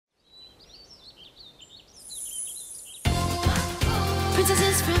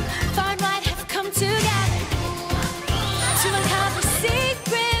princesses from far and wide have come together to uncover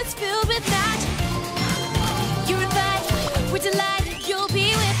secrets filled with magic. You're invited, we're delighted you'll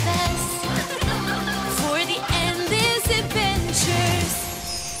be with us for the endless adventures.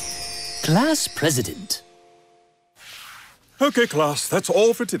 Class President. Okay, class, that's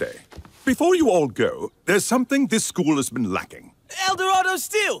all for today. Before you all go, there's something this school has been lacking. Eldorado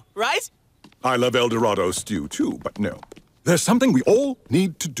stew, right? I love Eldorado stew too, but no. There's something we all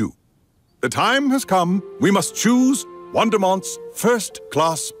need to do. The time has come. We must choose Wondermont's first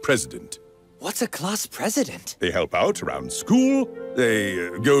class president. What's a class president? They help out around school. They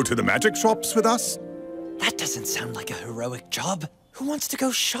go to the magic shops with us. That doesn't sound like a heroic job. Who wants to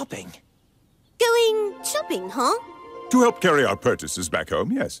go shopping? Going shopping, huh? To help carry our purchases back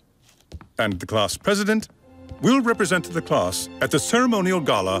home, yes. And the class president will represent the class at the ceremonial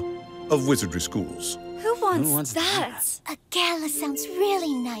gala of wizardry schools. Who wants that? A gala sounds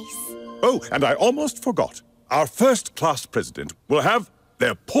really nice. Oh, and I almost forgot. Our first class president will have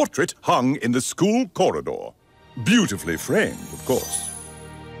their portrait hung in the school corridor. Beautifully framed, of course.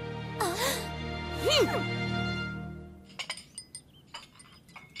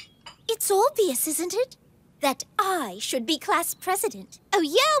 It's obvious, isn't it? That I should be class president. Oh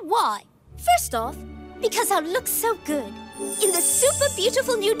yeah, why? First off, because I'll look so good in the super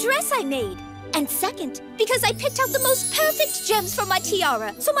beautiful new dress I made. And second, because I picked out the most perfect gems for my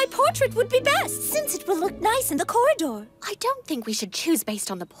tiara, so my portrait would be best, since it will look nice in the corridor. I don't think we should choose based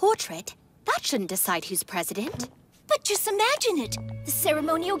on the portrait. That shouldn't decide who's president. But just imagine it. The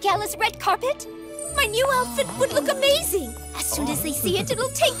ceremonial gala's red carpet. My new outfit would look amazing. As soon as they see it, it'll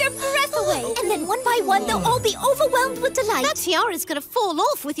take their breath away. And then one by one, they'll all be overwhelmed with delight. That tiara's gonna fall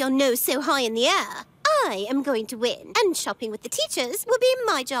off with your nose so high in the air. I am going to win, and shopping with the teachers will be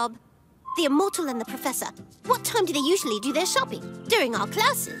my job. The Immortal and the Professor. What time do they usually do their shopping? During our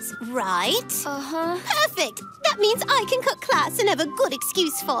classes, right? Uh-huh. Perfect! That means I can cut class and have a good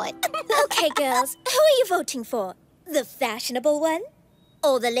excuse for it. Okay, girls, who are you voting for? The fashionable one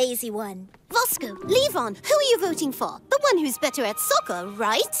or the lazy one? Vasco, Levon, who are you voting for? The one who's better at soccer,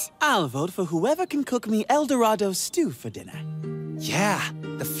 right? I'll vote for whoever can cook me Eldorado stew for dinner. Yeah,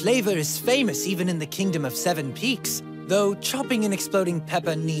 the flavor is famous even in the Kingdom of Seven Peaks. Though chopping and exploding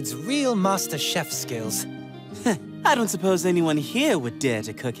pepper needs real master chef skills. I don't suppose anyone here would dare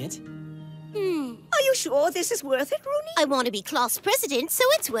to cook it. Are you sure this is worth it, Rooney? I want to be class president, so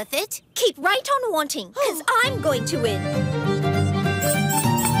it's worth it. Keep right on wanting, because I'm going to win.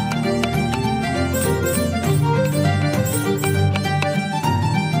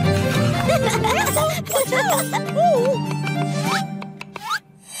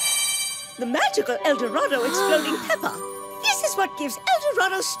 The magical Eldorado exploding pepper. This is what gives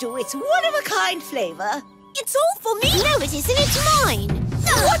Eldorado stew its one-of-a-kind flavor. It's all for me. No, it isn't. It's mine.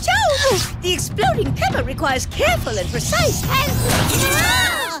 Watch out! The exploding pepper requires careful and precise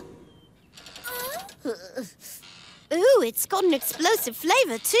handling. Ooh, it's got an explosive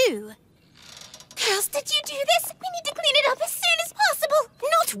flavor, too. Girls, did you do this? We need to clean it up as soon as possible.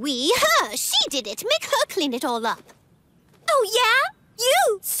 Not we, her. She did it. Make her clean it all up. Oh, yeah?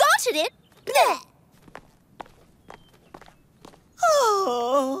 You started it? Blech.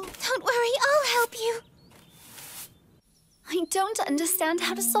 Oh. Don't worry, I'll help you. I don't understand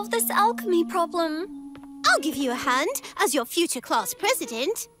how to solve this alchemy problem. I'll give you a hand as your future class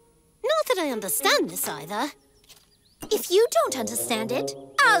president. Not that I understand this either. If you don't understand it,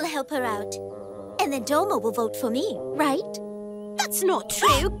 I'll help her out. And then Domo will vote for me, right? That's not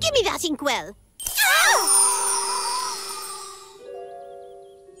true. Give me that inkwell.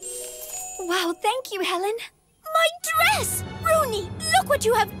 Wow, thank you, Helen. My dress! Rooney, look what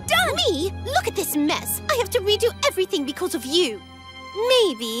you have done! Me? Look at this mess. I have to redo everything because of you.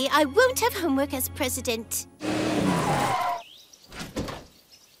 Maybe I won't have homework as president.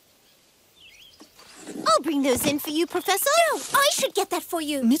 I'll bring those in for you, Professor. No, I should get that for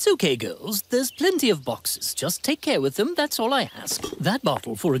you. It's okay, girls. There's plenty of boxes. Just take care with them, that's all I ask. That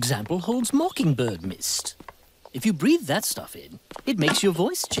bottle, for example, holds mockingbird mist. If you breathe that stuff in, it makes your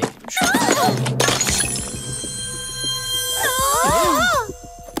voice change.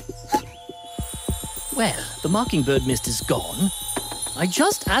 Well, the mockingbird mist is gone. I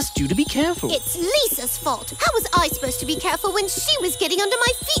just asked you to be careful. It's Lisa's fault. How was I supposed to be careful when she was getting under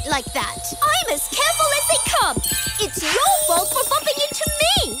my feet like that? I'm as careful as they come. It's your fault for bumping into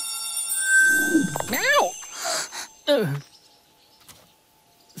me. Ow!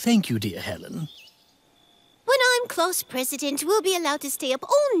 Thank you, dear Helen. When I'm class president, we'll be allowed to stay up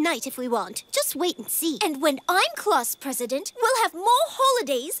all night if we want. Just wait and see. And when I'm class president, we'll have more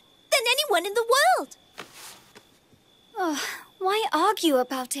holidays than anyone in the world. Why argue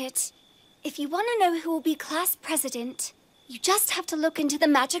about it? If you want to know who will be class president, you just have to look into the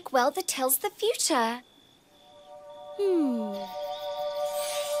magic well that tells the future.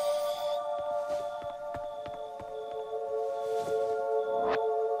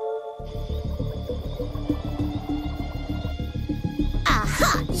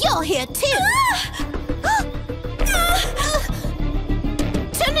 Aha! You're here too!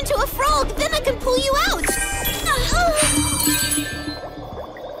 Turn into a frog, then I can pull you out!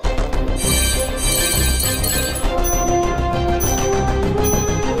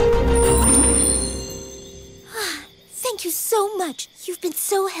 Thank you so much. You've been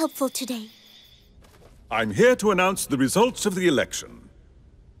so helpful today. I'm here to announce the results of the election.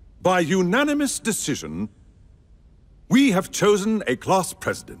 By unanimous decision, we have chosen a class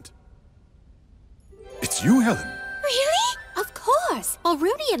president. It's you, Helen. Really? Of course. While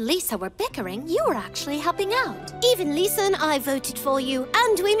Rudy and Lisa were bickering, you were actually helping out. Even Lisa and I voted for you,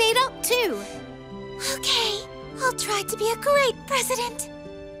 and we made up too. Okay, I'll try to be a great president.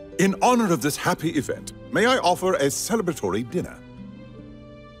 In honor of this happy event, may I offer a celebratory dinner?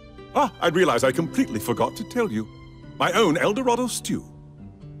 I realize I completely forgot to tell you. My own El Dorado stew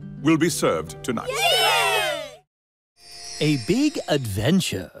will be served tonight. Yay! A big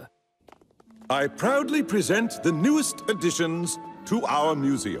adventure. I proudly present the newest additions to our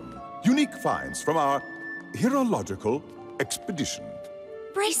museum. Unique finds from our Herological expedition.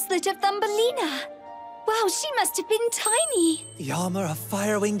 Bracelet of Thumbelina. Wow, she must have been tiny. The armor of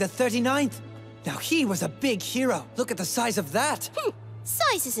Firewing the 39th. Now he was a big hero. Look at the size of that.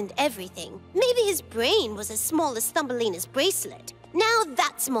 Size isn't everything. Maybe his brain was as small as Thumbelina's bracelet. Now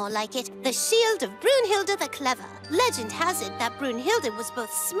that's more like it. The shield of Brunhilde the Clever. Legend has it that Brunhilde was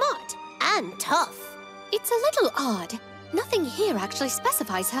both smart and tough. It's a little odd. Nothing here actually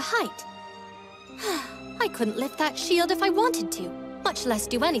specifies her height. I couldn't lift that shield if I wanted to, much less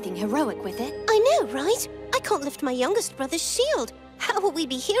do anything heroic with it. I know, right? I can't lift my youngest brother's shield. How will we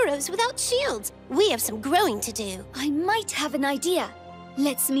be heroes without shields? We have some growing to do. I might have an idea.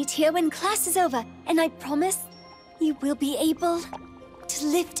 Let's meet here when class is over, and I promise you will be able to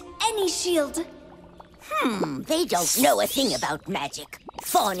lift any shield. They don't know a thing about magic.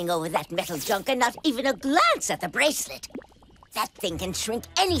 Fawning over that metal junk and not even a glance at the bracelet. That thing can shrink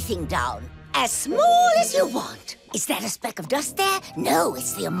anything down, as small as you want. Is that a speck of dust there? No,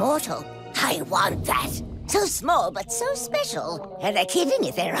 it's the Immortal. I want that. So small, but so special. And they're keeping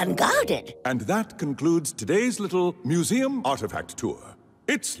it there unguarded. And that concludes today's little museum artifact tour.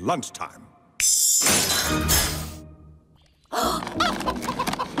 It's lunchtime.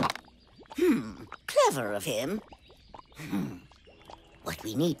 Clever of him. What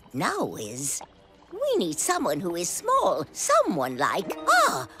we need now is... we need someone who is small. Someone like...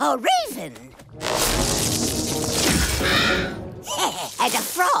 a raven. And a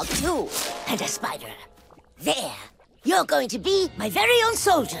frog, too. And a spider. There. You're going to be my very own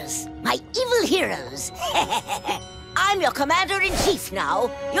soldiers. My evil heroes. I'm your commander-in-chief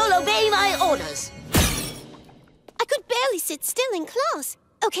now. You'll obey my orders. I could barely sit still in class.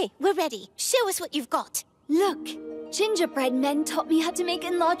 Okay, we're ready. Show us what you've got. Look, gingerbread men taught me how to make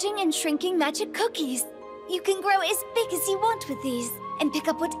enlarging and shrinking magic cookies. You can grow as big as you want with these, and pick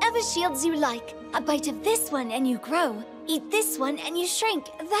up whatever shields you like. A bite of this one and you grow. Eat this one and you shrink.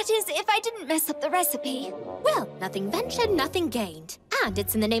 That is, if I didn't mess up the recipe. Well, nothing ventured, nothing gained. And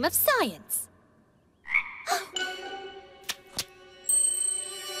it's in the name of science.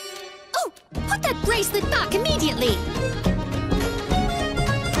 Oh, put that bracelet back immediately!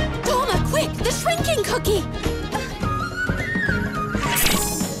 Doma, quick, the shrinking cookie!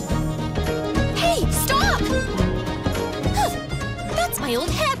 Hey, stop! That's my old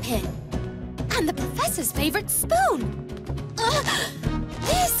hairpin. And the professor's favorite spoon.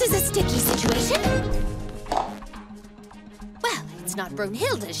 This is a sticky situation. Well, it's not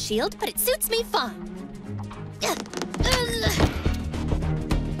Brunhilde's shield, but it suits me fine.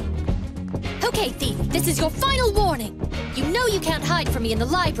 Okay, Thief, this is your final warning. You know you can't hide from me in the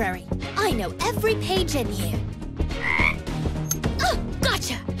library. I know every page in here.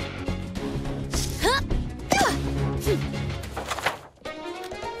 Gotcha!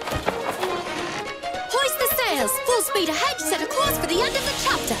 Hoist the sails! Full speed ahead, set a course for the end of the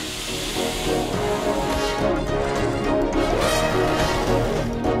chapter!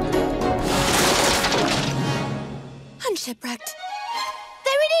 Unshipwrecked.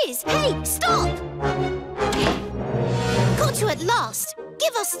 There it is! Hey, stop! Got you at last.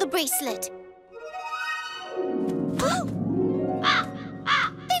 Give us the bracelet.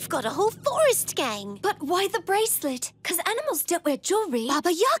 They've got a whole forest gang. But why the bracelet? 'Cause animals don't wear jewelry.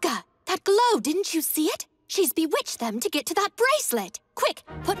 Baba Yaga! That glow, didn't you see it? She's bewitched them to get to that bracelet. Quick,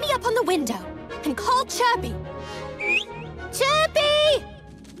 put me up on the window and call Chirpy. Chirpy!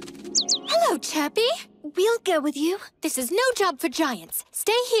 Hello, Chirpy. We'll go with you. This is no job for giants.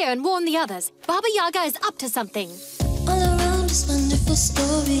 Stay here and warn the others. Baba Yaga is up to something. All around us wonderful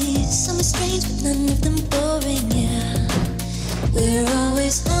stories. Some are strange, but none of them boring, yeah. We're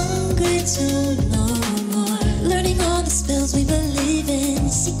always hungry to know more. Learning all the spells we believe in.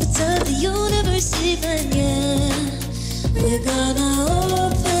 Secrets of the universe even, yeah. We're gonna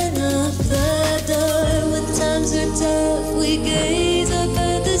open up the door. When times are tough, we gaze up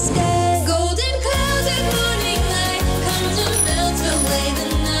at the sky. Golden clouds and morning light come to melt away the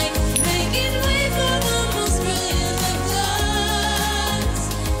night, making way for the most brilliant of clouds.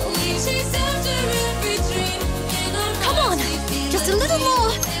 We chase after every dream in our Come on, just a little more.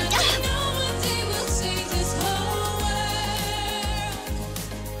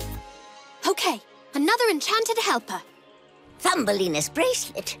 Okay, another enchanted helper. Thumbelina's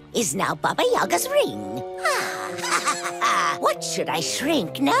bracelet is now Baba Yaga's ring. What should I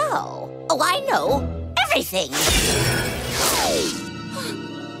shrink now? Oh, I know. Everything.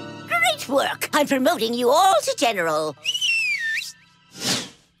 Great work. I'm promoting you all to general.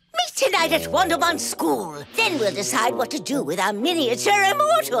 Meet tonight at Wondermont School. Then we'll decide what to do with our miniature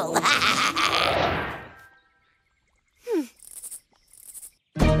Immortal.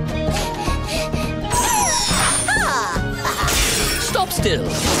 Stop still.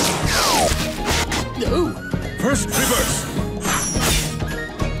 No. First reverse.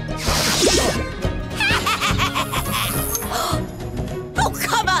 Oh,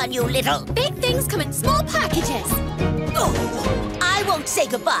 come on, you little... Big things come in small packages. Oh, I won't say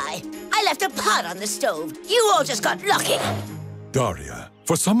goodbye. I left a pot on the stove. You all just got lucky. Daria,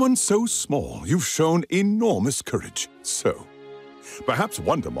 for someone so small, you've shown enormous courage. So, perhaps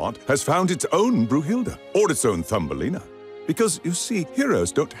Wondermont has found its own Brunhilde, or its own Thumbelina. Because, you see,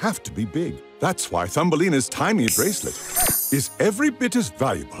 heroes don't have to be big. That's why Thumbelina's tiny bracelet is every bit as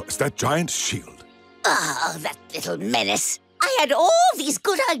valuable as that giant shield. Oh, that little menace. I had all these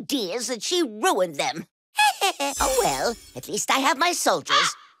good ideas and she ruined them. Oh, well, at least I have my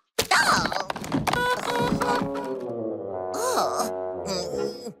soldiers.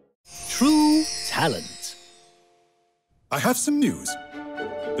 True talent. I have some news.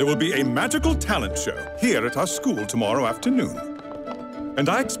 There will be a magical talent show here at our school tomorrow afternoon. And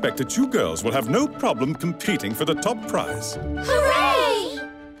I expect that you girls will have no problem competing for the top prize. Hooray!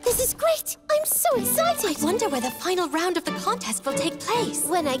 This is great. I'm so excited. I wonder where the final round of the contest will take place.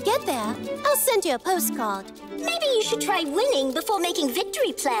 When I get there, I'll send you a postcard. Maybe you should try winning before making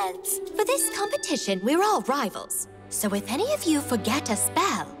victory plans. For this competition, we're all rivals. So if any of you forget a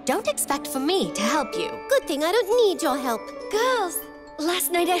spell, don't expect for me to help you. Good thing I don't need your help. Girls,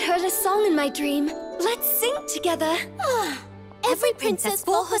 last night I heard a song in my dream. Let's sing together. Every princess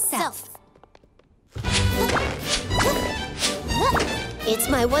for herself. It's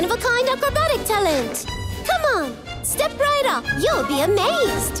my one-of-a-kind acrobatic talent. Come on, step right up. You'll be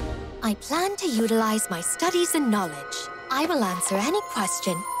amazed. I plan to utilize my studies and knowledge. I will answer any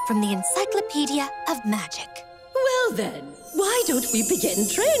question from the Encyclopedia of Magic. Well then, why don't we begin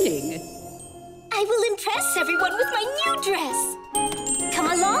training? I will impress everyone with my new dress.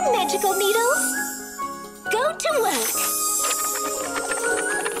 Come along, magical needles. Go to work.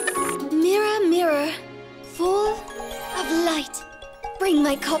 Mirror, mirror, full of light. Bring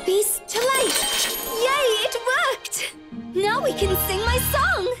my copies to light. Yay, it worked! Now we can sing my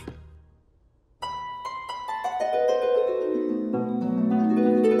song.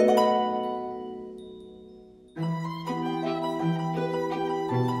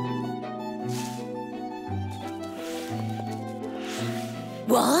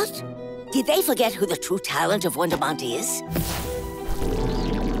 What? Did they forget who the true talent of Wondermont is?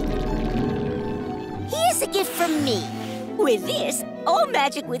 Here's a gift from me. With this, all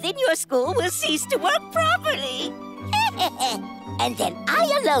magic within your school will cease to work properly. And then I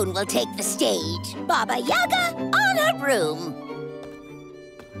alone will take the stage. Baba Yaga on her broom.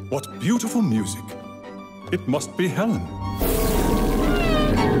 What beautiful music. It must be Helen.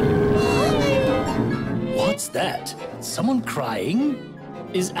 What's that? Someone crying?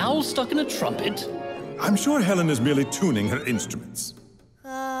 Is Owl stuck in a trumpet? I'm sure Helen is merely tuning her instruments.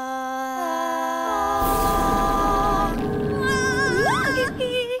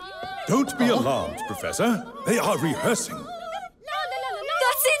 Don't be alarmed, Professor. They are rehearsing.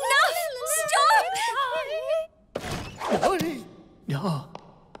 That's enough! Stop!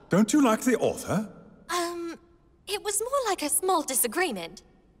 Don't you like the author? It was more like a small disagreement.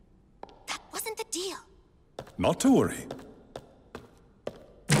 That wasn't the deal. Not to worry.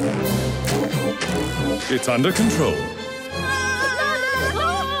 It's under control.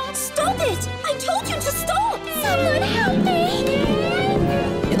 Stop it! I told you to stop! Someone help me!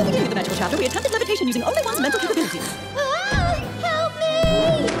 In the beginning of the magical chapter, we attempted levitation using only one's mental capabilities. Help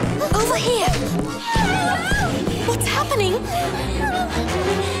me! Over here! What's happening?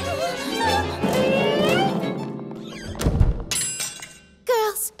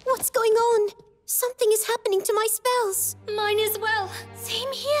 Girls, what's going on? Something is happening to my spells. Mine as well.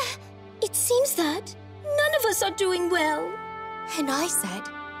 Same here. It seems that none of us are doing well. And I said,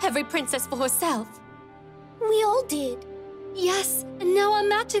 every princess for herself. We all did. Yes, And now our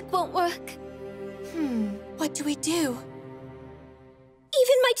magic won't work. what do we do?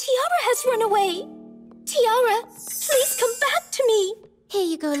 Even my tiara has run away. Tiara, please come back to me. Here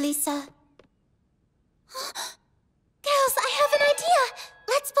you go, Lisa. Girls, I have an idea.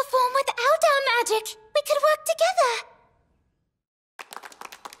 Let's perform without our magic. We could work together.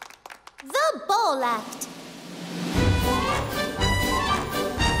 The Ball Act.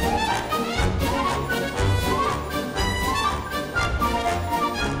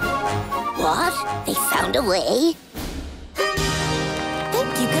 What? They found a way?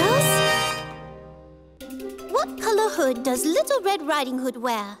 Thank you, girls. What color hood does Little Red Riding Hood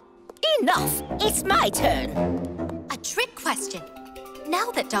wear? Enough! It's my turn. A trick question.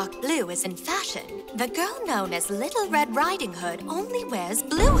 Now that dark blue is in fashion, the girl known as Little Red Riding Hood only wears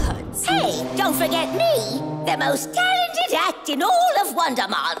blue hoods. Hey, don't forget me, the most talented act in all of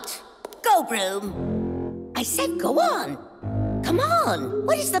Wondermont. Go, Broom. I said go on. Come on,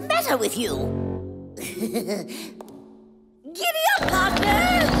 what is the matter with you? Giddy up,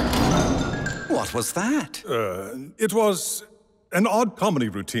 partner! What was that? It was an odd comedy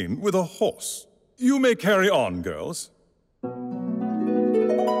routine with a horse. You may carry on, girls.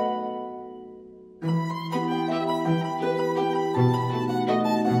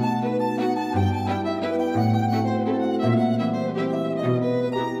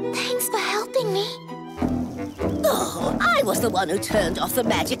 Thanks for helping me. Oh, I was the one who turned off the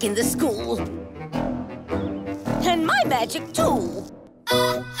magic in the school. And my magic, too.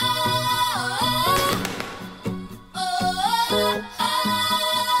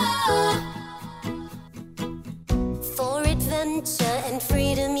 For adventure and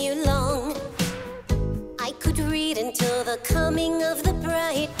freedom you long, I could read until the coming of the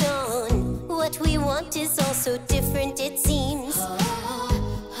bright dawn. What we want is all so different, it seems.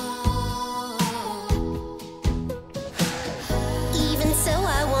 Even so,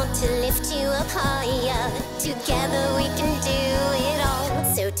 I want to lift you up higher. Together we can do it all.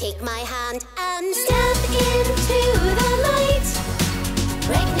 So take my hand and step into the light.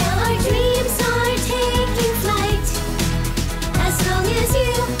 Right now our dreams are taking flight. As long as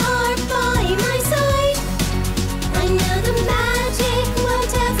you are by my side, I know the magic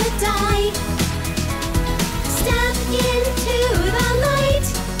won't ever die. Step into the light.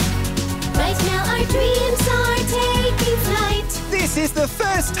 Right now our dreams are taking flight. This is the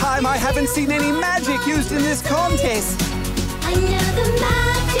first time I haven't seen any magic used in this contest. I know the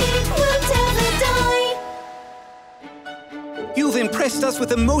magic won't ever die. You've impressed us with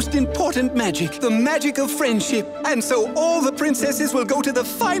the most important magic, the magic of friendship. And so all the princesses will go to the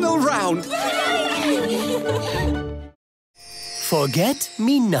final round. Forget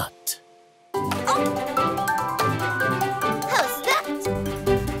me not. How's that?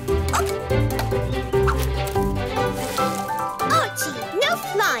 Archie, no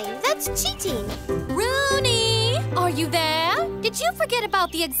flying. That's cheating. Rooney! Are you there? Did you forget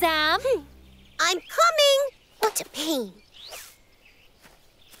about the exam? I'm coming. What a pain.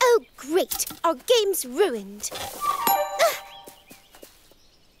 Oh, great. Our game's ruined.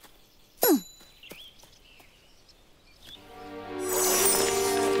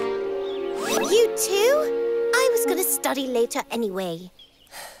 You too? I was going to study later anyway.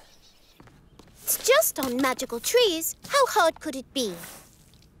 It's just on magical trees. How hard could it be?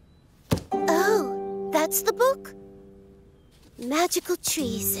 Oh, that's the book? Magical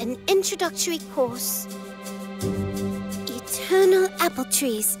Trees, an introductory course. Eternal apple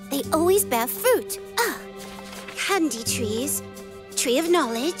trees, they always bear fruit. Candy trees, tree of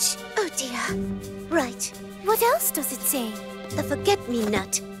knowledge. Oh dear. Right, what else does it say? The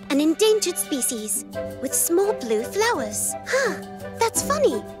forget-me-not, an endangered species with small blue flowers. That's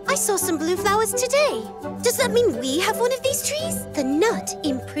funny. I saw some blue flowers today. Does that mean we have one of these trees? The nut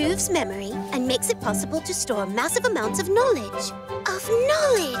improves memory and makes it possible to store massive amounts of knowledge. Of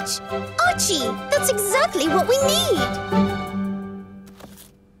knowledge! Archie, that's exactly what we need!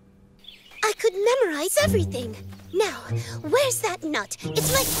 I could memorize everything. Now, where's that nut?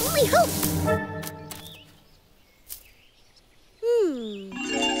 It's my only hope!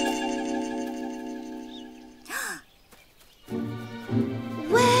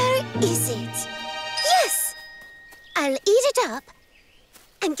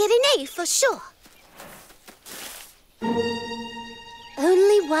 safe for sure.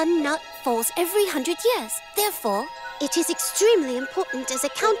 Only one nut falls every 100 years. Therefore, it is extremely important as a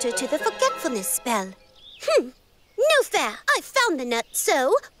counter to the forgetfulness spell. No fair. I found the nut,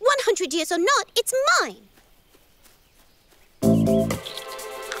 so 100 years or not, it's mine.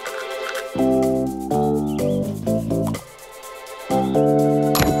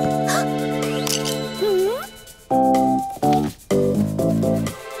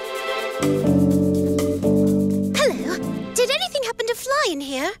 Hello. Did anything happen to fly in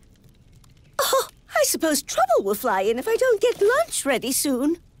here? Oh, I suppose trouble will fly in if I don't get lunch ready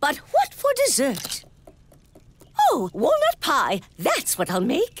soon. But what for dessert? Oh, walnut pie. That's what I'll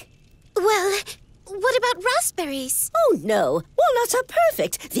make. Well, what about raspberries? Oh, no. Walnuts are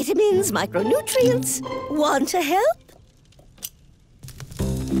perfect. Vitamins, micronutrients. Want to help?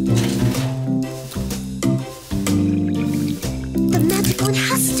 The magic one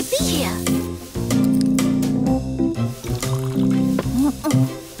has to be here.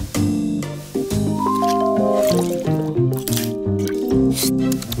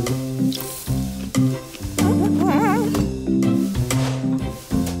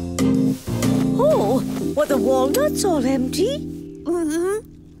 Oh, were the walnuts all empty?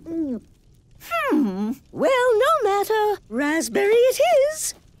 Well, no matter. Raspberry it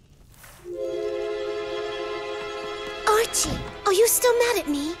is. Archie, are you still mad at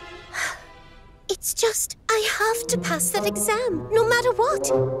me? It's just, I have to pass that exam, no matter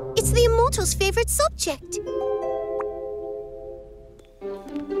what. It's the Immortal's favorite subject.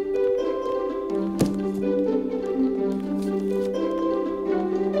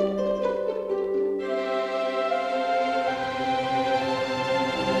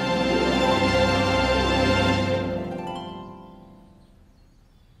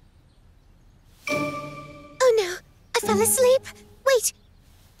 Oh no, I fell asleep. Wait,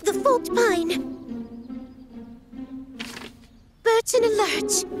 the forked pine. Birds in a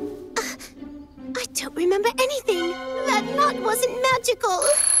lurch. I don't remember anything. That nut wasn't magical.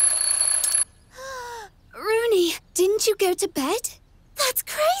 Rooney, didn't you go to bed? That's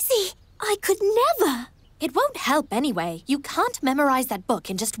crazy. I could never. It won't help anyway. You can't memorize that book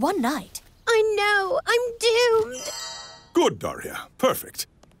in just one night. I know. I'm doomed. Good, Daria. Perfect.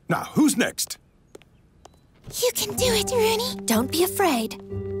 Now, who's next? You can do it, Rooney. Don't be afraid.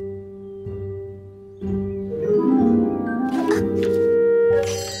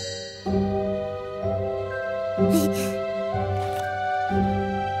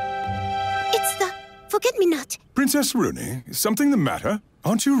 It's the forget-me-not. Princess Rooney, is something the matter?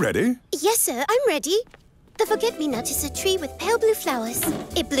 Aren't you ready? Yes, sir, I'm ready. The forget-me-not is a tree with pale blue flowers.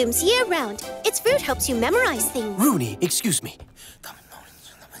 It blooms year-round. Its fruit helps you memorize things. Rooney, excuse me.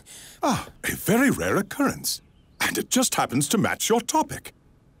 Ah, a very rare occurrence. And it just happens to match your topic.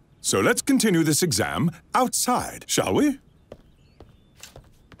 So let's continue this exam outside, shall we?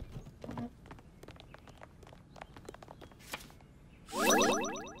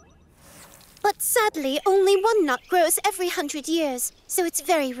 But sadly, only one nut grows every 100 years, so it's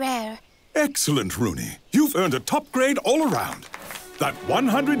very rare. Excellent, Rooney. You've earned a top grade all around. That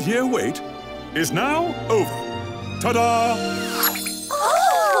 100-year wait is now over. Ta-da! Oh!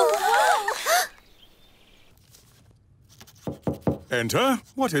 Enter.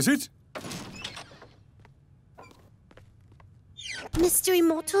 What is it? Mr.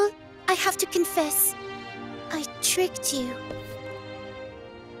 Immortal, I have to confess, I tricked you.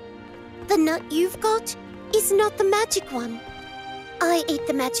 The nut you've got is not the magic one. I ate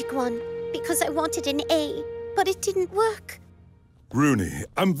the magic one because I wanted an A, but it didn't work. Rooney,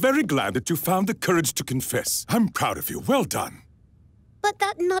 I'm very glad that you found the courage to confess. I'm proud of you. Well done. But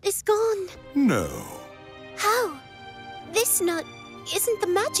that nut is gone. No. How? This nut isn't the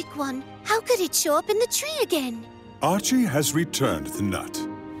magic one. How could it show up in the tree again? Archie has returned the nut.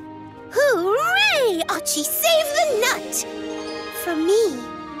 Hooray! Archie saved the nut! From me.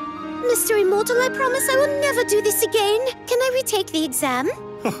 Mr. Immortal, I promise I will never do this again. Can I retake the exam?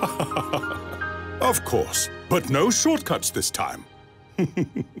 Of course, but no shortcuts this time.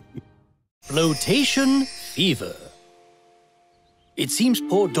 Flotation Fever. It seems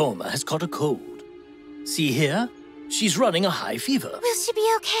poor Dorma has caught a cold. See here? She's running a high fever. Will she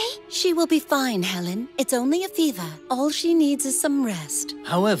be okay? She will be fine, Helen. It's only a fever. All she needs is some rest.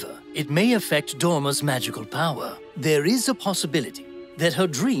 However, it may affect Dorma's magical power. There is a possibility that her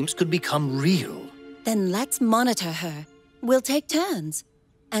dreams could become real. Then let's monitor her. We'll take turns.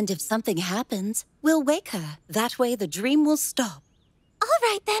 And if something happens, we'll wake her. That way the dream will stop. All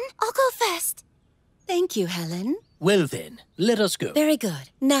right, then. I'll go first. Thank you, Helen. Well then, let us go. Very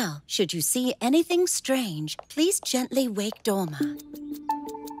good. Now, should you see anything strange, please gently wake Dorma.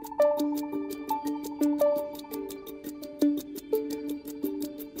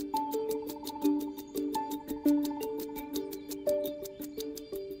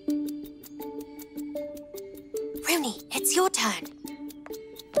 turn.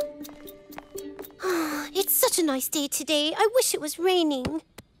 It's such a nice day today. I wish it was raining.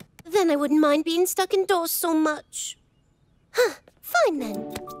 Then I wouldn't mind being stuck indoors so much. Huh, fine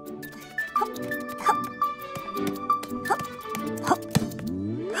then.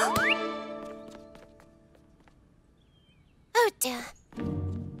 Oh dear.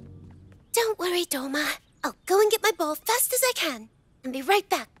 Don't worry, Doma. I'll go and get my ball fast as I can. And be right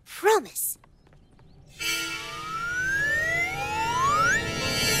back, promise.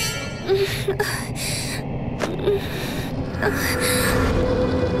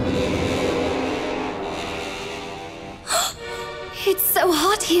 It's so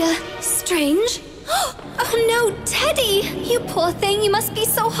hot here. Strange. Oh no, Teddy! You poor thing, you must be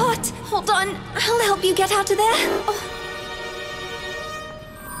so hot. Hold on, I'll help you get out of there.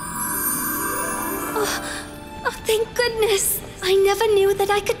 Oh, thank goodness. I never knew that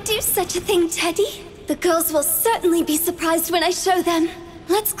I could do such a thing, Teddy. The girls will certainly be surprised when I show them.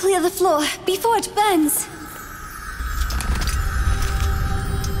 Let's clear the floor before it burns.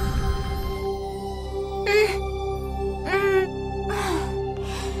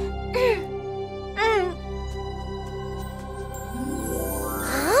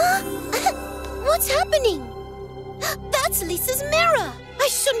 What's happening? That's Lisa's mirror. I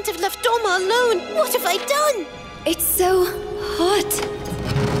shouldn't have left Doma alone. What have I done? It's so hot.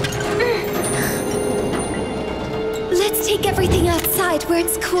 Let's take everything outside where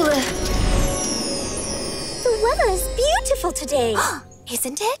it's cooler. The weather is beautiful today.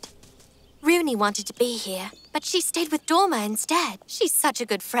 Isn't it? Rooney wanted to be here, but she stayed with Dorma instead. She's such a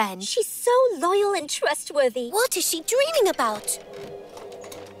good friend. She's so loyal and trustworthy. What is she dreaming about?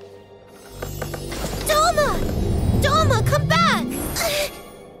 Doma! Doma, come back!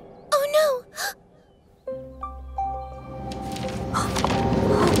 Oh no!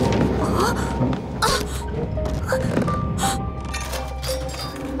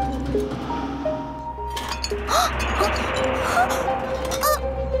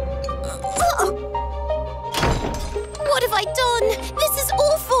 What have I done? This is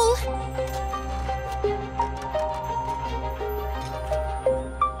awful!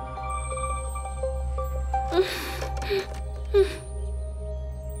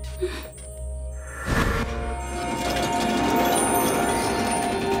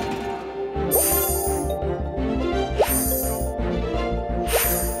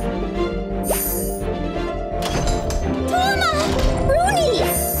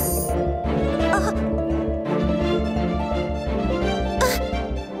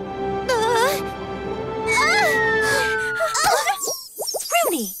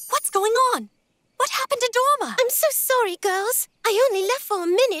 I'm so sorry, girls. I only left for a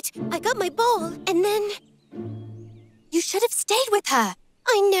minute. I got my ball, and then... You should have stayed with her.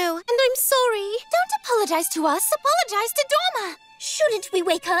 I know, and I'm sorry. Don't apologize to us. Apologize to Dorma. Shouldn't we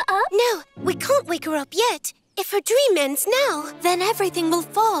wake her up? No, we can't wake her up yet. If her dream ends now, then everything will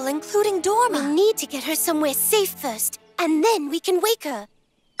fall, including Dorma. We need to get her somewhere safe first, and then we can wake her.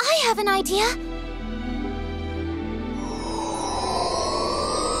 I have an idea.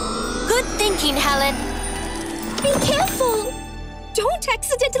 Good thinking, Helen. Be careful! Don't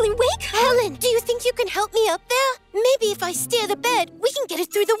accidentally wake her! Helen, do you think you can help me up there? Maybe if I steer the bed, we can get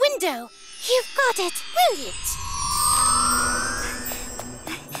it through the window. You've got it! Brilliant!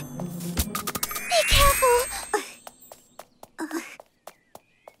 Be careful!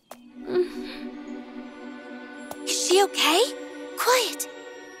 Is she okay? Quiet!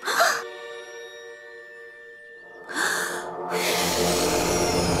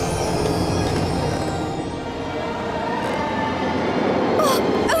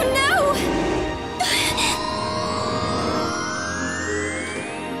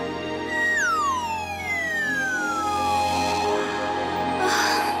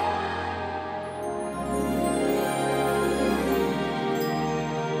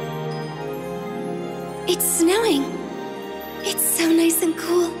 It's snowing. It's so nice and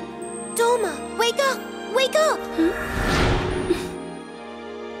cool. Dorma, wake up! Wake up!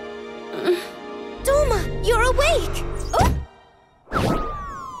 Dorma, you're awake! Oh.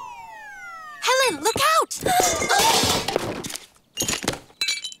 Helen, look out!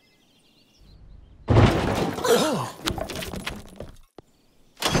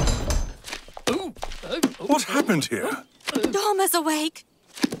 What happened here? Dorma's awake.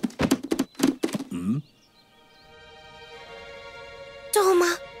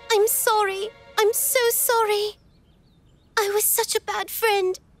 Dorma, I'm sorry. I'm so sorry. I was such a bad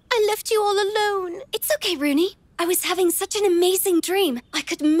friend. I left you all alone. It's okay, Rooney. I was having such an amazing dream. I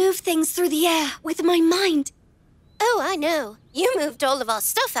could move things through the air with my mind. Oh, I know. You moved all of our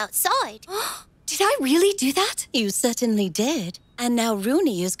stuff outside. Did I really do that? You certainly did. And now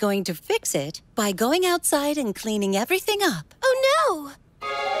Rooney is going to fix it by going outside and cleaning everything up. Oh, no!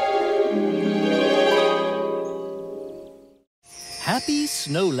 Happy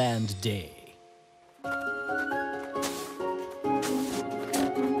Snowland Day.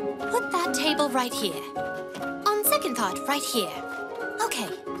 Put that table right here. On second thought, right here. Okay,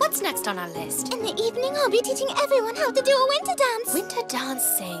 what's next on our list? In the evening, I'll be teaching everyone how to do a winter dance. Winter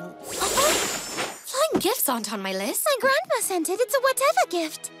dancing. Flying gifts aren't on my list. My grandma sent it. It's a whatever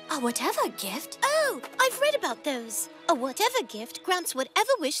gift. A whatever gift? Oh, I've read about those. A whatever gift grants whatever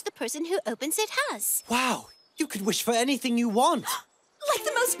wish the person who opens it has. Wow, you could wish for anything you want. Like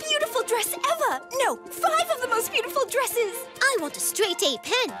the most beautiful dress ever! No, 5 of the most beautiful dresses! I want a straight A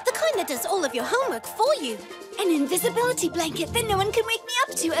pen, the kind that does all of your homework for you. An invisibility blanket that no one can wake me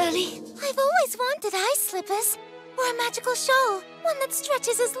up too early. I've always wanted ice slippers. Or a magical shawl. One that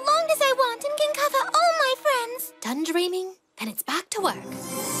stretches as long as I want and can cover all my friends. Done dreaming? Then it's back to work.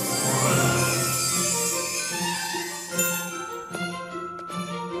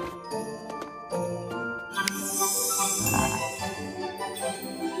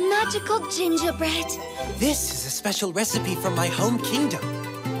 Magical gingerbread. This is a special recipe from my home kingdom.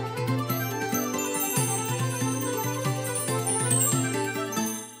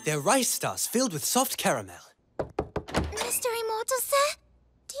 They're rice stars filled with soft caramel. Mr. Immortal, sir?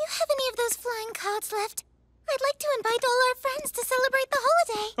 Do you have any of those flying cards left? I'd like to invite all our friends to celebrate the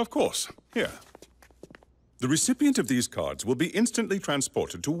holiday. Of course. Here. The recipient of these cards will be instantly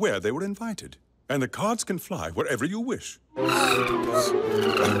transported to where they were invited. And the cards can fly wherever you wish.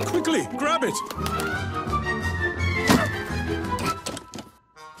 Quickly, grab it!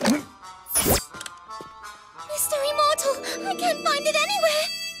 Mr. Immortal, I can't find it anywhere.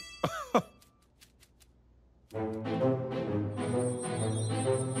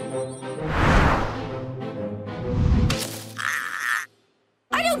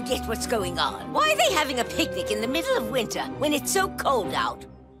 I don't get what's going on. Why are they having a picnic in the middle of winter when it's so cold out?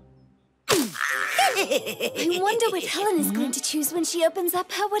 I wonder what Helen is going to choose when she opens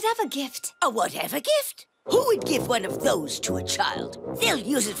up her whatever gift. A whatever gift? Who would give one of those to a child? They'll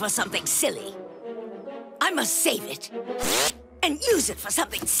use it for something silly. I must save it and use it for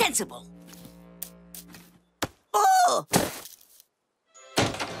something sensible. Oh!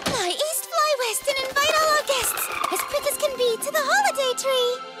 Fly east, fly west, and invite all our guests, as quick as can be, to the holiday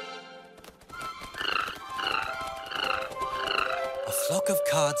tree. A flock of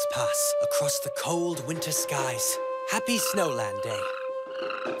cards pass across the cold winter skies. Happy Snowland Day.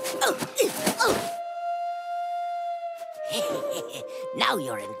 Now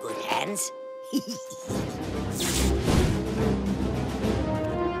you're in good hands.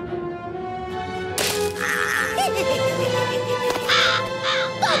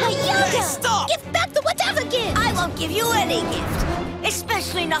 Baba Yaga! Stop! Give back the whatever gift! I won't give you any gift.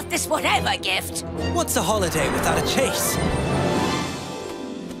 Especially not this whatever gift. What's a holiday without a chase?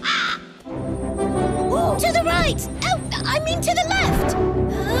 To the right! Oh, I mean to the left!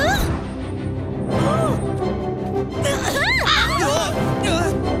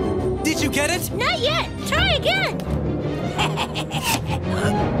 Did you get it? Not yet! Try again!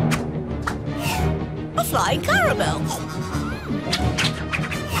 A flying caramel.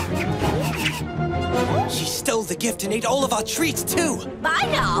 She stole the gift and ate all of our treats, too. Bye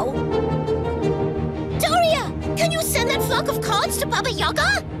now. Doria! Can you send that flock of cards to Baba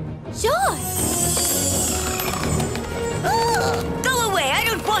Yaga? Sure. Go away. I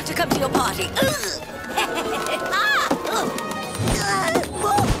don't want to come to your party.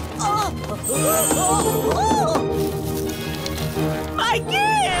 My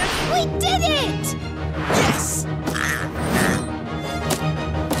gift! We did it! Yes!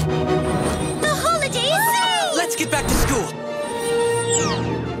 The holiday is saved! Let's get back to school.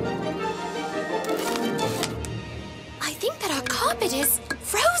 I think that our carpet is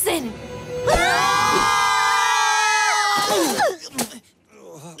frozen.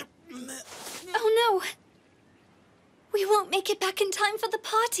 Oh no! We won't make it back in time for the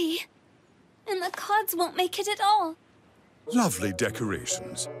party. And the cards won't make it at all. Lovely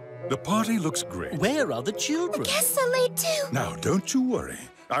decorations. The party looks great. Where are the children? Guests are late too. Now, don't you worry.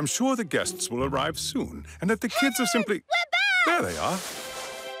 I'm sure the guests will arrive soon, and that the kids are simply... We're back! There they are.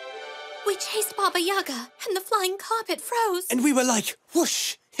 We chased Baba Yaga, and the flying carpet froze. And we were like,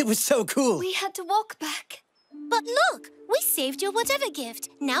 whoosh! It was so cool. We had to walk back. But look, we saved your whatever gift.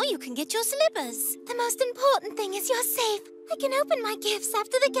 Now you can get your slippers. The most important thing is you're safe. I can open my gifts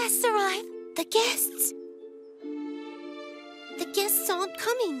after the guests arrive. The guests? The guests aren't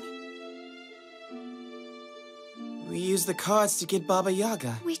coming. We used the cards to get Baba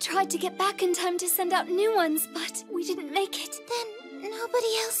Yaga. We tried to get back in time to send out new ones, but we didn't make it. Then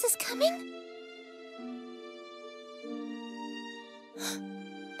nobody else is coming?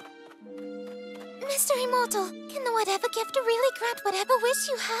 Mr. Immortal, can the whatever gift really grant whatever wish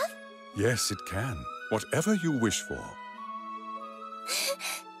you have? Yes, it can. Whatever you wish for.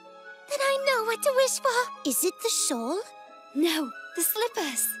 Then I know what to wish for. Is it the shawl? No, the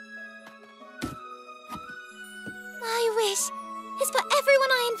slippers. My wish is for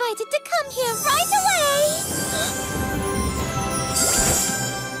everyone I invited to come here right away!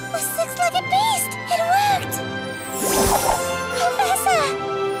 The six-legged beast! It worked! Professor!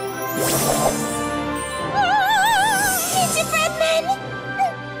 Gingerbread men!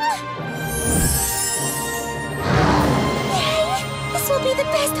 Yay! This will be the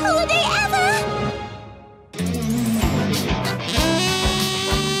best holiday ever!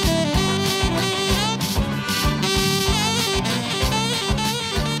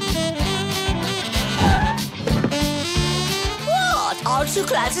 Aren't you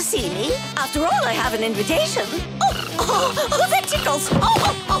glad to see me? After all, I have an invitation. Oh, that tickles.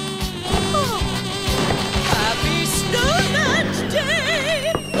 Happy Snowland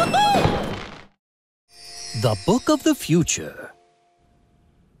Day! The Book of the Future.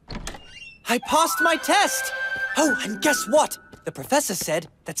 I passed my test! Oh, and guess what? The professor said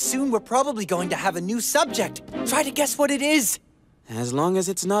that soon we're probably going to have a new subject. Try to guess what it is. As long as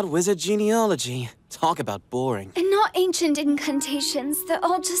it's not wizard genealogy. Talk about boring. And not ancient incantations. They're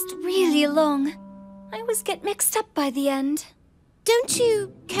all just really long. I always get mixed up by the end. Don't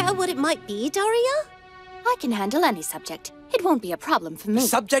you care what it might be, Daria? I can handle any subject. It won't be a problem for me. The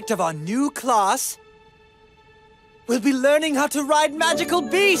subject of our new class will be learning how to ride magical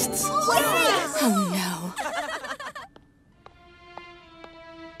beasts! Oh, no.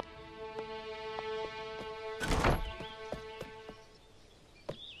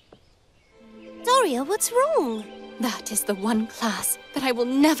 Daria, what's wrong? That is the one class that I will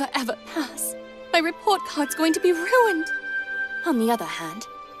never ever pass. My report card's going to be ruined. On the other hand,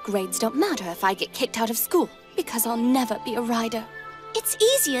 grades don't matter if I get kicked out of school, because I'll never be a rider. It's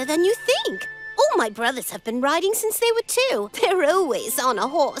easier than you think. All my brothers have been riding since they were 2. They're always on a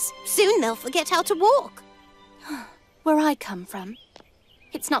horse. Soon they'll forget how to walk. Where I come from,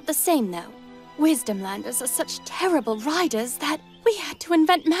 it's not the same, though. Wisdomlanders are such terrible riders that we had to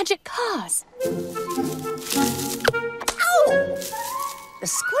invent magic cars. Ow! The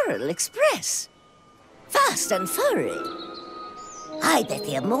Squirrel Express. Fast and furry. I bet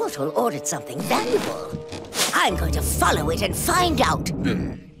the Immortal ordered something valuable. I'm going to follow it and find out.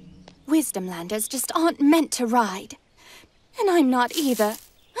 Wisdomlanders just aren't meant to ride. And I'm not either.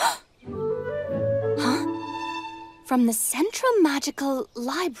 Huh? From the Central Magical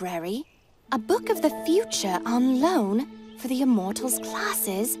Library, a book of the future on loan for the Immortals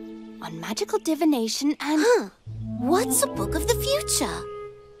classes on magical divination and... What's a book of the future?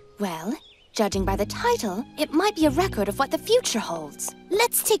 Well, judging by the title, it might be a record of what the future holds.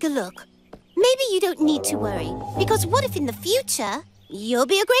 Let's take a look. Maybe you don't need to worry, because what if in the future, you'll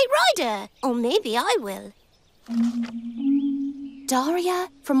be a great rider? Or maybe I will. Daria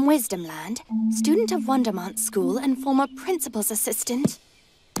from Wisdomland, student of Wondermont School and former principal's assistant.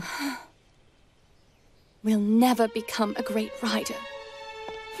 Will never become a great rider.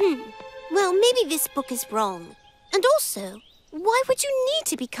 Well, maybe this book is wrong. And also, why would you need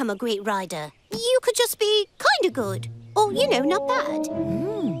to become a great rider? You could just be kinda good. Or, you know, not bad.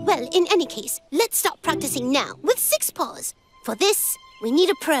 Well, in any case, let's start practicing now with 6 paws. For this, we need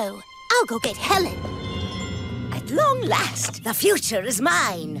a pro. I'll go get Helen. At long last, the future is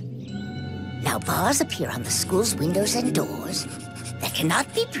mine. Now bars appear on the school's windows and doors that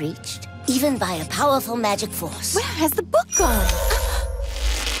cannot be breached, even by a powerful magic force. Where has the book gone?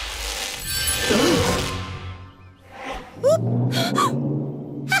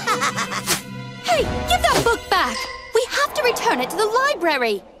 Hey, give that book back! We have to return it to the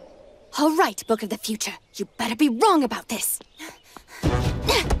library! All right, Book of the Future. You better be wrong about this.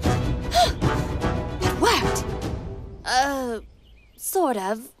 It worked. Sort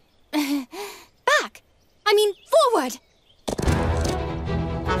of. Back! I mean, forward!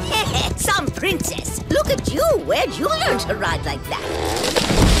 Some princess! Look at you! Where'd you learn to ride like that?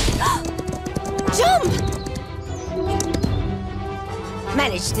 Jump!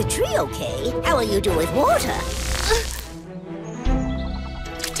 Managed the tree okay. How will you do with water?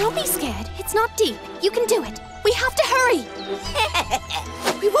 Don't be scared. It's not deep. You can do it. We have to hurry.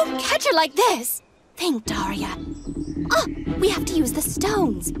 We won't catch her like this. Think, Daria. Oh, we have to use the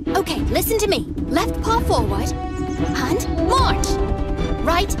stones. Okay, listen to me. Left paw forward. And march.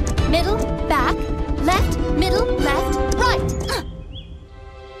 Right, middle, back, Left, middle, left, right.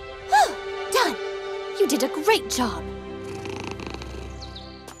 Done. You did a great job.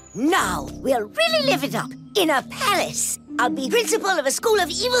 Now we'll really live it up in a palace. I'll be principal of a school of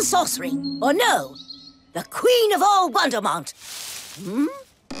evil sorcery. Or no, the queen of all Wondermont.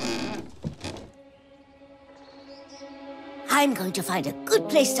 I'm going to find a good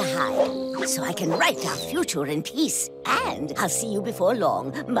place to hide so I can write our future in peace. And I'll see you before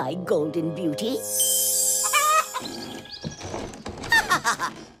long, my golden beauty.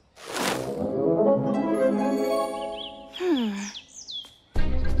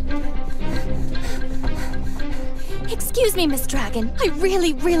 Excuse me, Miss Dragon. I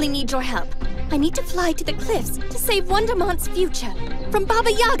really, really need your help. I need to fly to the cliffs to save Wondermont's future from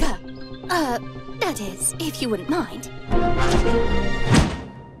Baba Yaga. That is, if you wouldn't mind.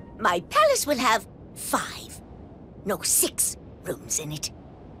 My palace will have 5, no 6 rooms in it.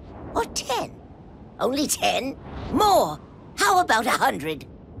 Or 10. Only 10? More. How about 100?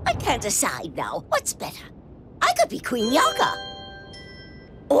 I can't decide now. What's better? I could be Queen Yaga.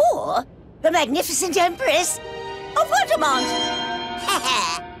 Or the Magnificent Empress of Wondermont.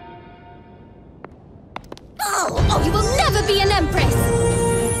 Oh, you will never be an empress!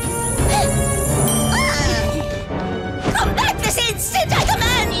 Come back this instant, I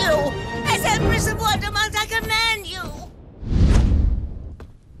command you! As Empress of Wondermont, I command you!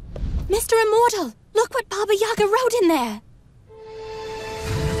 Mr. Immortal, look what Baba Yaga wrote in there.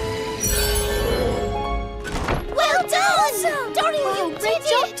 Well done! Daria, Wow, you great did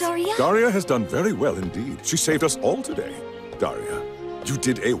job, it! Daria. Daria has done very well indeed. She saved us all today. Daria, you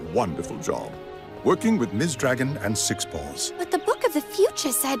did a wonderful job, working with Ms. Dragon and Six Paws. But the Book of the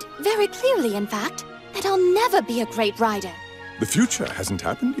Future said, very clearly in fact, that I'll never be a great rider. The future hasn't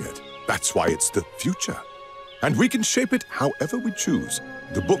happened yet. That's why it's the future. And we can shape it however we choose.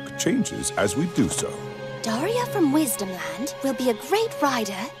 The book changes as we do so. Daria from Wisdomland will be a great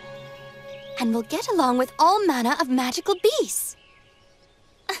rider and will get along with all manner of magical beasts.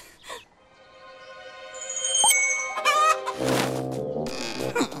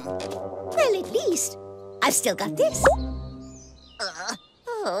 Well, at least I've still got this.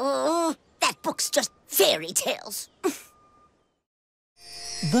 That book's just fairy tales.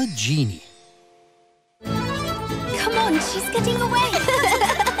 The Genie. Come on, she's getting away.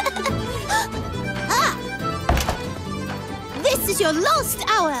 This is your last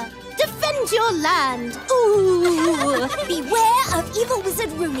hour. Defend your land. Ooh! Beware of evil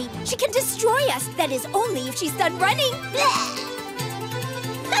wizard Rooney. She can destroy us. That is only if she's done running.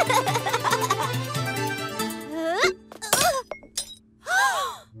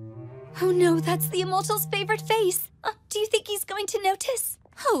 Oh no, that's the Immortal's favorite face. Do you think he's going to notice?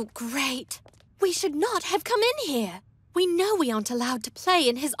 Oh, great. We should not have come in here. We know we aren't allowed to play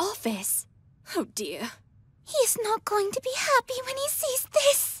in his office. Oh dear. He's not going to be happy when he sees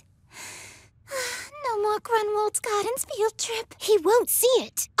this. No more Grunwald's Gardens field trip. He won't see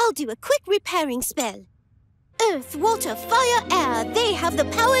it. I'll do a quick repairing spell. Earth, water, fire, air. They have the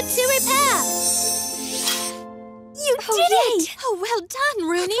power to repair. You did it! Oh, well done,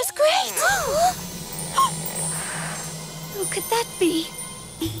 Rooney. That was great. Who could that be?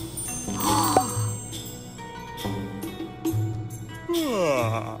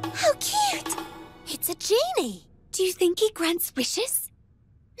 How cute! It's a genie. Do you think he grants wishes?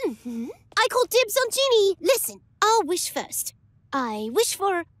 I call dibs on Genie. Listen, I'll wish first. I wish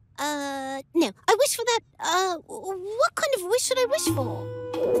for, no. I wish for that, what kind of wish should I wish for?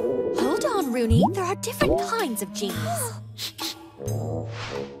 Hold on, Rooney. There are different kinds of genies.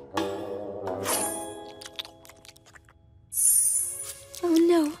 Oh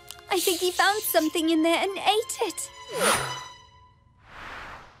no, I think he found something in there and ate it.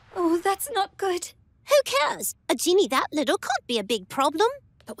 Oh, that's not good. Who cares? A genie that little can't be a big problem.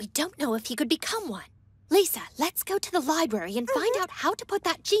 But we don't know if he could become one. Lisa, let's go to the library and find out how to put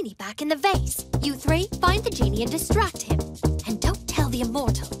that genie back in the vase. You three, find the genie and distract him. And don't tell the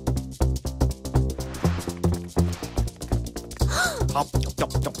Immortal.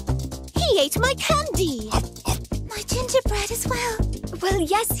 He ate my candy. My gingerbread as well. Well,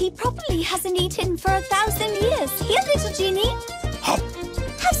 yes, he probably hasn't eaten for 1,000 years. Here, little genie.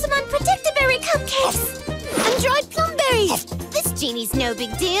 Have some unprotected berry cupcakes. And dried plumberries. This genie's no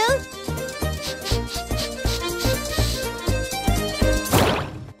big deal.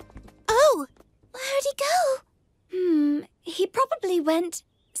 Oh, where'd he go? He probably went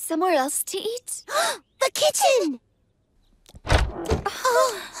somewhere else to eat. The kitchen!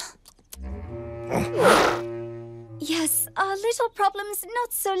 Yes, our little problem's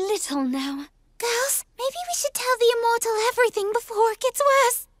not so little now. Girls, maybe we should tell the Immortal everything before it gets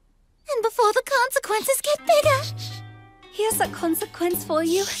worse. And before the consequences get bigger. Here's a consequence for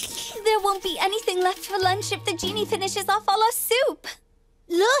you. There won't be anything left for lunch if the genie finishes off all our soup.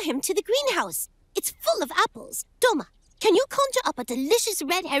 Lure him to the greenhouse. It's full of apples. Doma, can you conjure up a delicious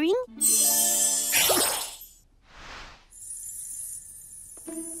red herring?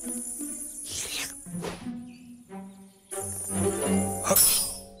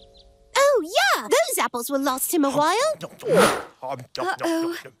 Oh, yeah! Those apples will last him a while.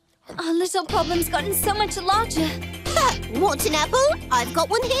 Uh-oh. Our little problem's gotten so much larger. Want an apple? I've got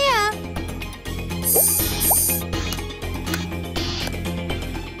one here.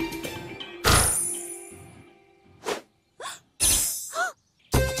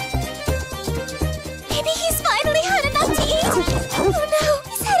 Maybe he's finally had enough to eat. Oh no,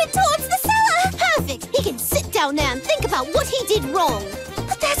 he's headed towards the cellar. Perfect. He can sit down there and think about what he did wrong.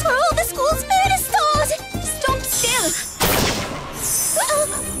 But that's where all the school's food is stored. Stop still.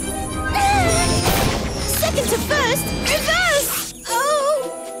 Second to first, reverse!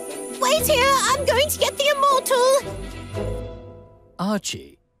 Oh! Wait here, I'm going to get the Immortal!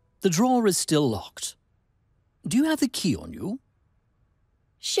 Archie, the drawer is still locked. Do you have the key on you?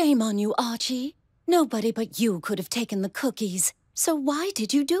 Shame on you, Archie. Nobody but you could have taken the cookies. So why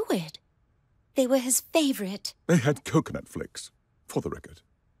did you do it? They were his favorite. They had coconut flakes, for the record.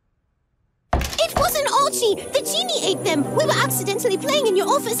 It wasn't Archie! The genie ate them! We were accidentally playing in your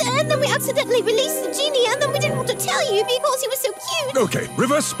office, and then we accidentally released the genie, and then we didn't want to tell you because he was so cute! Okay,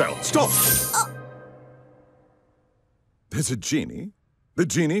 reverse spell. Stop! There's a genie? The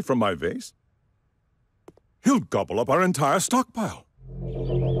genie from my vase? He'll gobble up our entire stockpile.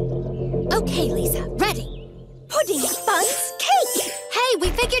 Okay, Lisa, ready? Pudding, buns, cake! Hey, we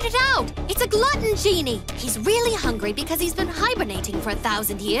figured it out! It's a glutton genie! He's really hungry because he's been hibernating for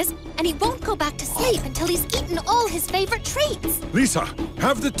 1,000 years, and he won't go back to sleep until he's eaten all his favorite treats. Lisa,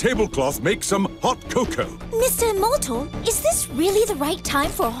 have the tablecloth make some hot cocoa. Mr. Immortal, is this really the right time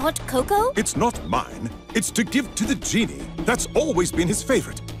for hot cocoa? It's not mine. It's to give to the genie. That's always been his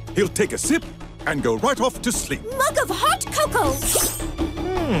favorite. He'll take a sip and go right off to sleep. Mug of hot cocoa!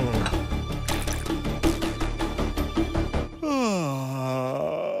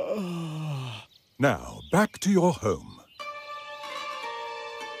 Now, back to your home.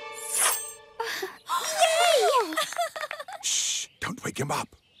 Yay! Shh! Don't wake him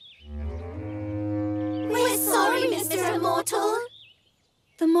up. We're sorry, Mr. Immortal.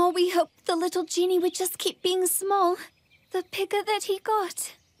 The more we hoped the little genie would just keep being small, the bigger that he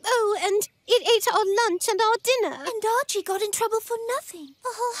got. Oh, and it ate our lunch and our dinner. And Archie got in trouble for nothing.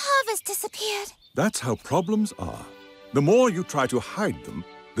 The whole harvest disappeared. That's how problems are. The more you try to hide them,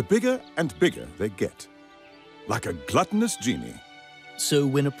 the bigger and bigger they get. Like a gluttonous genie. So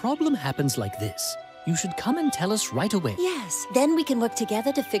when a problem happens like this, you should come and tell us right away. Yes, then we can work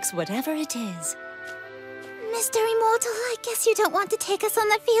together to fix whatever it is. Mr. Immortal, I guess you don't want to take us on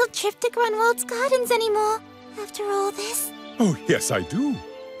the field trip to Grunwald's Gardens anymore, after all this. Oh, yes, I do.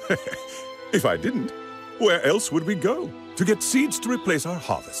 If I didn't, where else would we go? To get seeds to replace our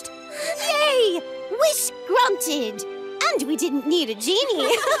harvest. Yay! Wish granted! And we didn't need a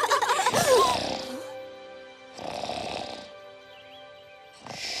genie.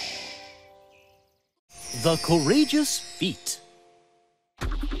 The Courageous Feat.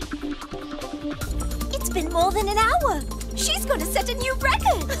 It's been more than an hour. She's going to set a new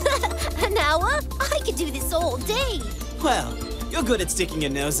record. An hour? I could do this all day. Well, you're good at sticking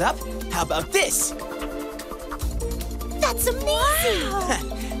your nose up. How about this? That's amazing!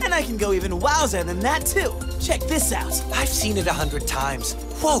 And I can go even wowzer than that, too. Check this out. I've seen it 100 times.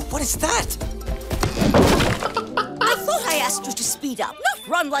 Whoa, what is that? I thought I asked you to speed up, not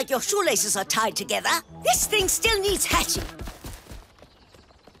run like your shoelaces are tied together. This thing still needs hatching.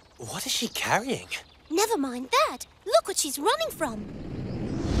 What is she carrying? Never mind that. Look what she's running from.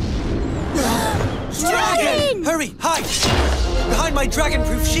 Dragon! Hurry, hide! Behind my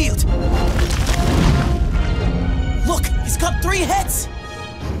dragon-proof shield. Look, he's got 3 heads.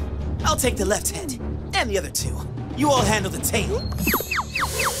 I'll take the left head, and the other 2. You all handle the tail.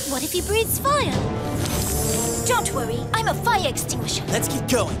 What if he breathes fire? Don't worry, I'm a fire extinguisher. Let's get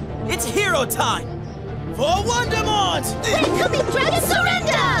going. It's hero time! For Wondermont! We're coming, dragon!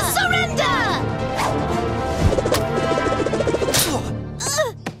 Surrender! Surrender!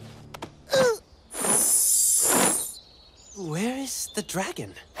 Where is the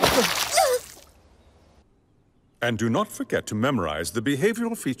dragon? And do not forget to memorize the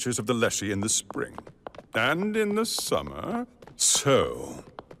behavioral features of the Leshy in the spring. And in the summer. So,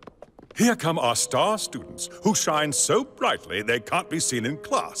 here come our star students, who shine so brightly they can't be seen in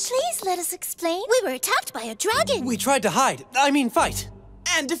class. Please let us explain. We were attacked by a dragon. We tried to hide. Fight.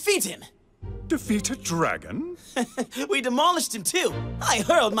 and defeat him. Defeat a dragon? We demolished him too. I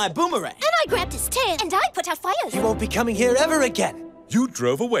hurled my boomerang. And I grabbed his tail. And I put out fires. He won't be coming here ever again. You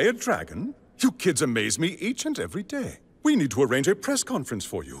drove away a dragon? You kids amaze me each and every day. We need to arrange a press conference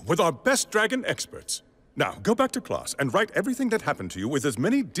for you with our best dragon experts. Now, go back to class and write everything that happened to you with as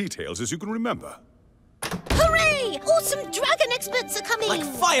many details as you can remember. Hooray! Awesome dragon experts are coming! Like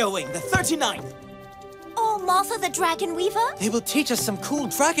Firewing, the 39th. Or Martha the Dragon Weaver? They will teach us some cool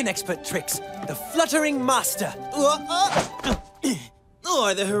dragon expert tricks. The Fluttering Master. Or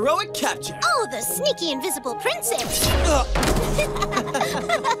the Heroic Capture. Oh, the sneaky invisible princess.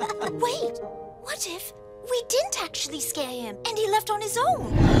 Wait, what if we didn't actually scare him and he left on his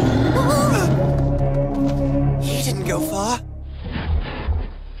own? He didn't go far.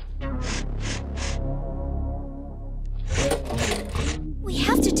 We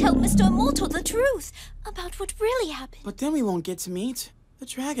have to tell Mr. Immortal the truth about what really happened. But then we won't get to meet the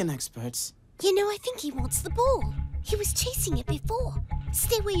dragon experts. You know, I think he wants the ball. He was chasing it before.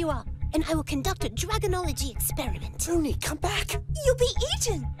 Stay where you are, and I will conduct a dragonology experiment. Rooney, come back. You'll be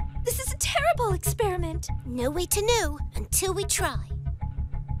eaten. This is a terrible experiment. No way to know until we try.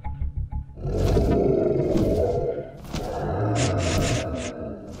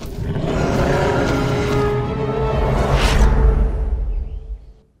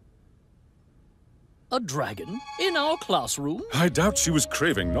 A dragon in our classroom? I doubt she was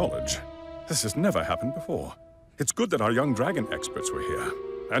craving knowledge. This has never happened before. It's good that our young dragon experts were here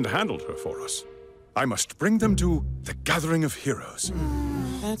and handled her for us. I must bring them to the Gathering of Heroes.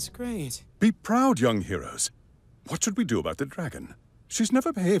 That's great. Be proud, young heroes. What should we do about the dragon? She's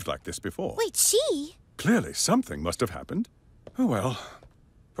never behaved like this before. Wait, she? Clearly, something must have happened. Oh well,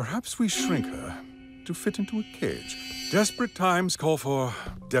 perhaps we shrink her to fit into a cage. Desperate times call for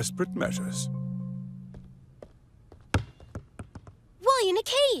desperate measures. Why in a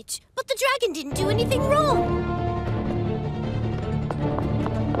cage? But the dragon didn't do anything wrong.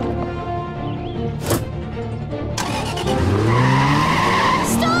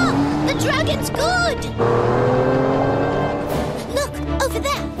 Stop! The dragon's good! Look, over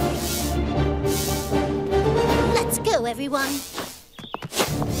there. Let's go, everyone.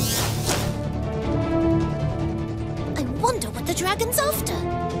 I wonder what the dragon's after.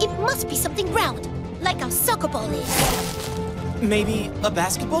 It must be something round, like our soccer ball is. Maybe a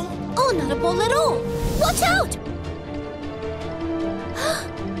basketball? Oh, not a ball at all. Watch out!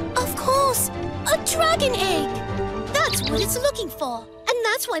 Of course, a dragon egg. That's what it's looking for. And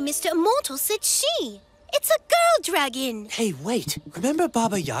that's why Mr. Immortal said she. It's a girl dragon. Hey, wait. Remember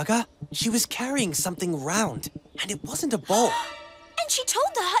Baba Yaga? She was carrying something round, and it wasn't a ball. And she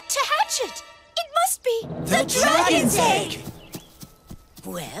told the hut to hatch it. It must be the dragon's egg.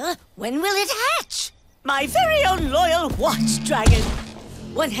 Well, when will it hatch? My very own loyal watch dragon.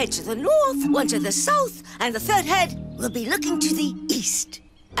 One head to the north, one to the south, and the third head will be looking to the east.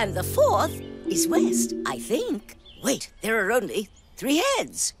 And the fourth is west, I think. Wait, there are only 3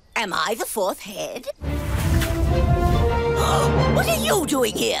 heads. Am I the 4th head? Oh, what are you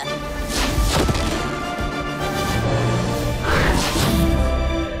doing here?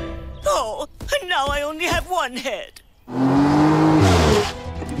 Oh, and now I only have 1 head.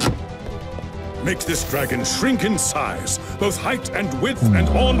 Make this dragon shrink in size, both height and width and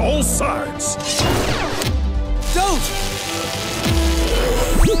on all sides. Don't!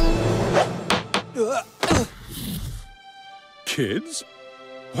 Kids?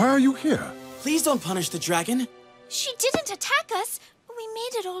 Why are you here? Please don't punish the dragon. She didn't attack us. We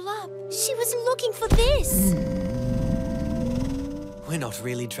made it all up. She was looking for this. We're not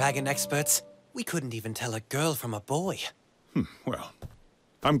really dragon experts. We couldn't even tell a girl from a boy. Well,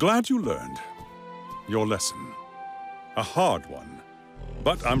 I'm glad you learned your lesson. A hard one,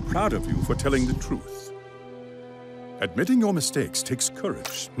 but I'm proud of you for telling the truth. Admitting your mistakes takes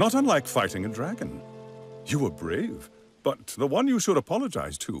courage, not unlike fighting a dragon. You were brave, but the one you should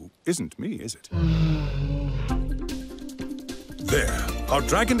apologize to isn't me, is it? There, our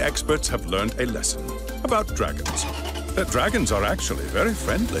dragon experts have learned a lesson about dragons. That dragons are actually very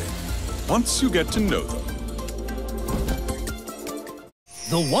friendly, once you get to know them.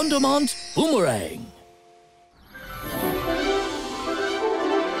 The Wondermont Boomerang.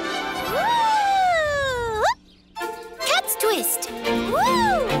 Cat's twist.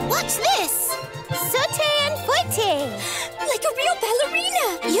 Woo! Watch this. Saute and forte. Like a real ballerina.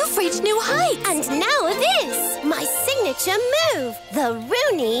 You've reached new heights. And now this, my signature move, the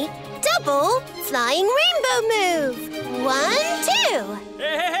Rooney double flying rainbow move. 1, 2.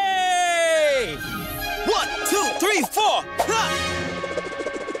 Hey! 1, 2, 3, 4. Ha!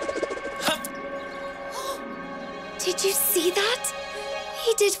 Did you see that?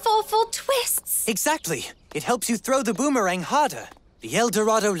 He did 4 full twists. Exactly. It helps you throw the boomerang harder. The El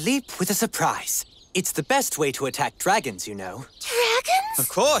Dorado leap with a surprise. It's the best way to attack dragons, you know. Dragons? Of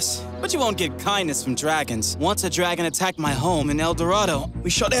course, but you won't get kindness from dragons. Once a dragon attacked my home in El Dorado. We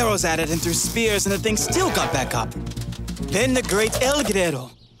shot arrows at it and threw spears, and the thing still got back up. Then the great El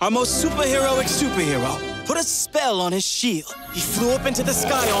Guerrero, our most superheroic superhero, put a spell on his shield. He flew up into the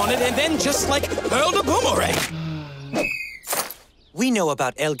sky on it and then just like hurled a boomerang. We know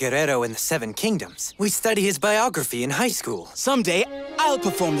about El Guerrero in the 7 Kingdoms. We study his biography in high school. Someday, I'll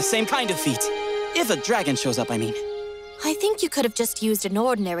perform the same kind of feat. If a dragon shows up, I mean. I think you could have just used an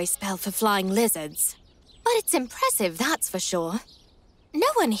ordinary spell for flying lizards. But it's impressive, that's for sure. No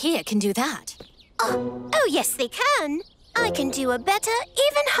one here can do that. Oh, yes, they can. I can do a better,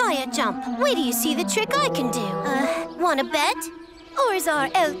 even higher jump. Wait till you see the trick I can do. Wanna bet? Or is our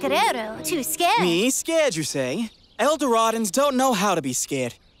El Guerrero too scared? Me scared, you say? El Doradans don't know how to be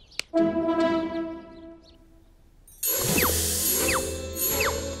scared.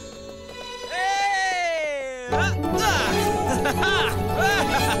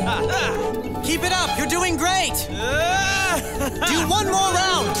 Keep it up! You're doing great! Do one more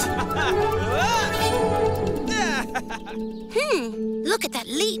round! Look at that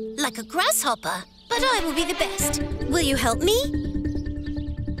leap, like a grasshopper. But I will be the best. Will you help me?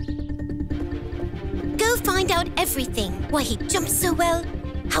 Go find out everything. Why he jumps so well,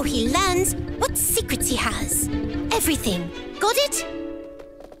 how he lands, what secrets he has. Everything. Got it?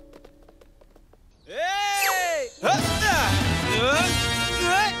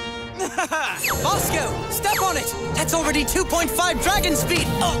 Bosco, step on it! That's already 2.5 dragon speed!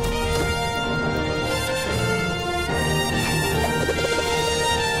 Oh!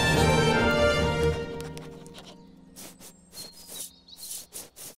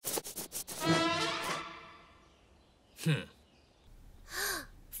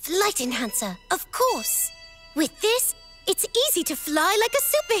 Flight enhancer, of course. With this, it's easy to fly like a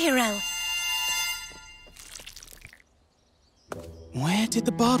superhero. Where did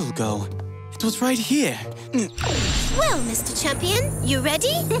the bottle go? It was right here. Well, Mr. Champion, you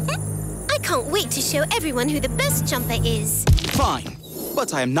ready? I can't wait to show everyone who the best jumper is. Fine,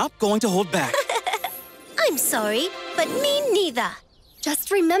 but I am not going to hold back. I'm sorry, but me neither.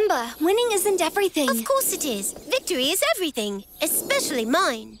 Just remember, winning isn't everything. Of course it is. Victory is everything, especially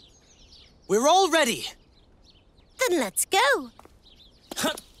mine. We're all ready. Then let's go.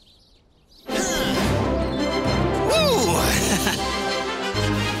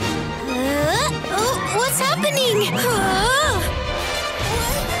 What's happening?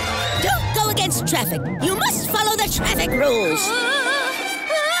 Don't go against traffic. You must follow the traffic rules.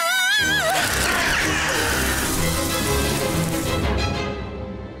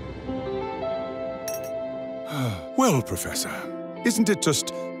 Well, Professor, isn't it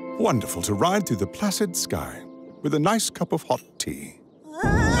just wonderful to ride through the placid sky with a nice cup of hot tea?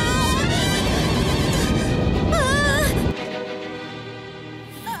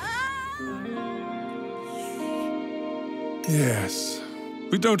 Yes.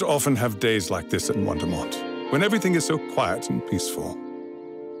 We don't often have days like this at Wondermont, when everything is so quiet and peaceful.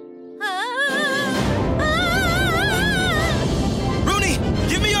 Rooney,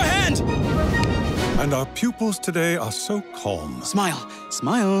 give me your hand! And our pupils today are so calm. Smile,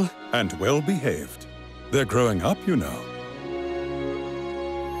 smile. And well-behaved. They're growing up, you know.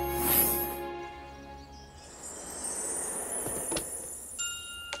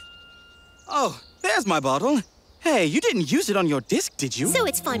 Oh, there's my bottle. Hey, you didn't use it on your disc, did you? So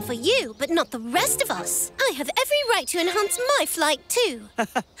it's fine for you, but not the rest of us. I have every right to enhance my flight, too.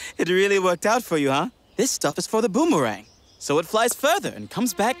 It really worked out for you, huh? This stuff is for the boomerang, so it flies further and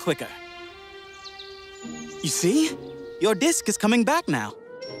comes back quicker. You see? Your disc is coming back now.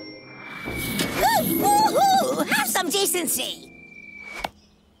 Woo-hoo! Have some decency!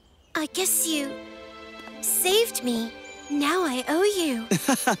 I guess you saved me. Now I owe you.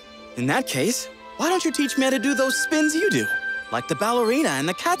 In that case, why don't you teach me how to do those spins you do? Like the ballerina and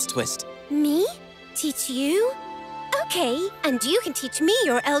the cat's twist. Me? Teach you? Okay, and you can teach me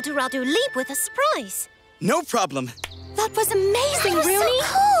your El Dorado leap with a surprise. No problem. That was amazing, That was Rooney!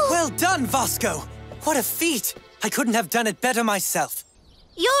 so cool. Well done, Vasco! What a feat! I couldn't have done it better myself.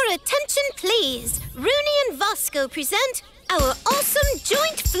 Your attention, please. Rooney and Vasco present our awesome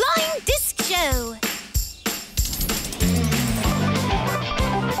joint flying disc show.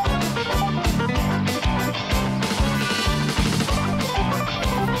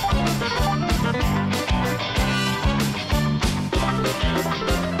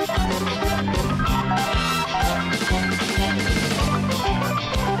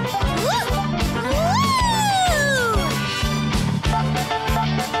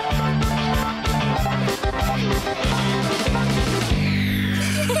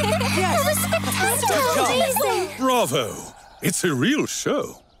 Bravo! It's a real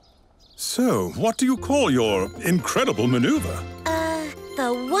show. So, what do you call your incredible maneuver? The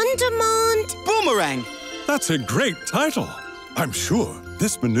Wondermont... Boomerang! That's a great title. I'm sure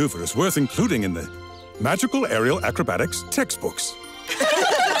this maneuver is worth including in the Magical Aerial Acrobatics textbooks.